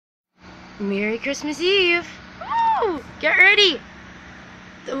Merry Christmas Eve. Woo! Get ready.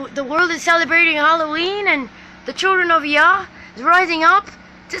 The world is celebrating Halloween, and the children of Yah is rising up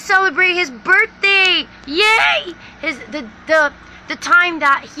to celebrate his birthday. Yay! The time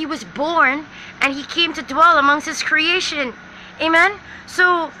that he was born and he came to dwell amongst his creation. Amen.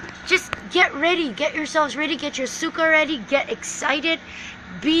 So just get ready, get yourselves ready, get your sukkah ready, get excited,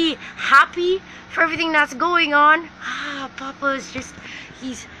 be happy for everything that's going on. Papa is just,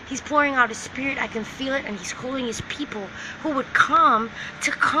 he's pouring out his spirit. I can feel it, and he's calling his people who would come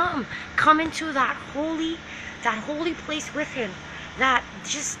into that holy place with him. That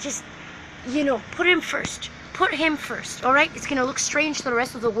just put him first. Put him first. All right, it's gonna look strange to the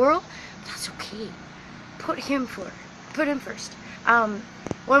rest of the world. That's okay. Put him first.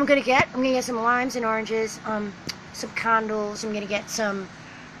 What I'm gonna get some limes and oranges, some candles. I'm gonna get some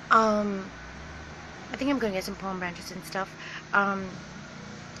I think I'm gonna get some palm branches and stuff,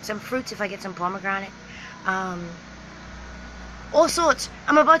 some fruits if I get some pomegranate, all sorts.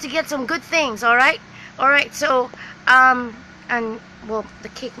 I'm about to get some good things. All right. So and well, the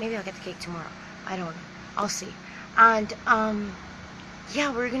cake, maybe I'll get the cake tomorrow. I don't know. I'll see. And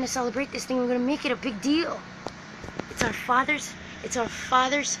yeah, we're gonna celebrate this thing. We're gonna make it a big deal. It's our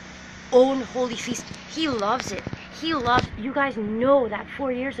Father's own holy feast. He loves it. He loves. You guys know that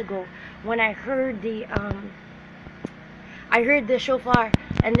 4 years ago when I heard the shofar,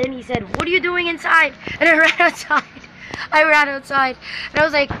 and then he said, "What are you doing inside?" And I ran outside. And I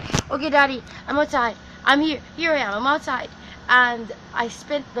was like, "Okay, Daddy, I'm outside. I'm here. Here I am. I'm outside." And I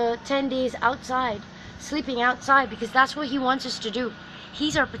spent the 10 days outside, sleeping outside, because that's what he wants us to do.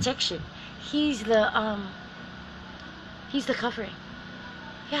 He's our protection. He's the covering.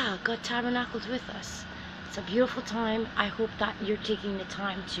 Yeah, God tabernacled with us. It's a beautiful time. I hope that you're taking the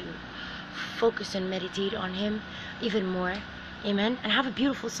time to focus and meditate on him even more. Amen. And have a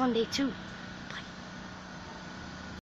beautiful Sunday too.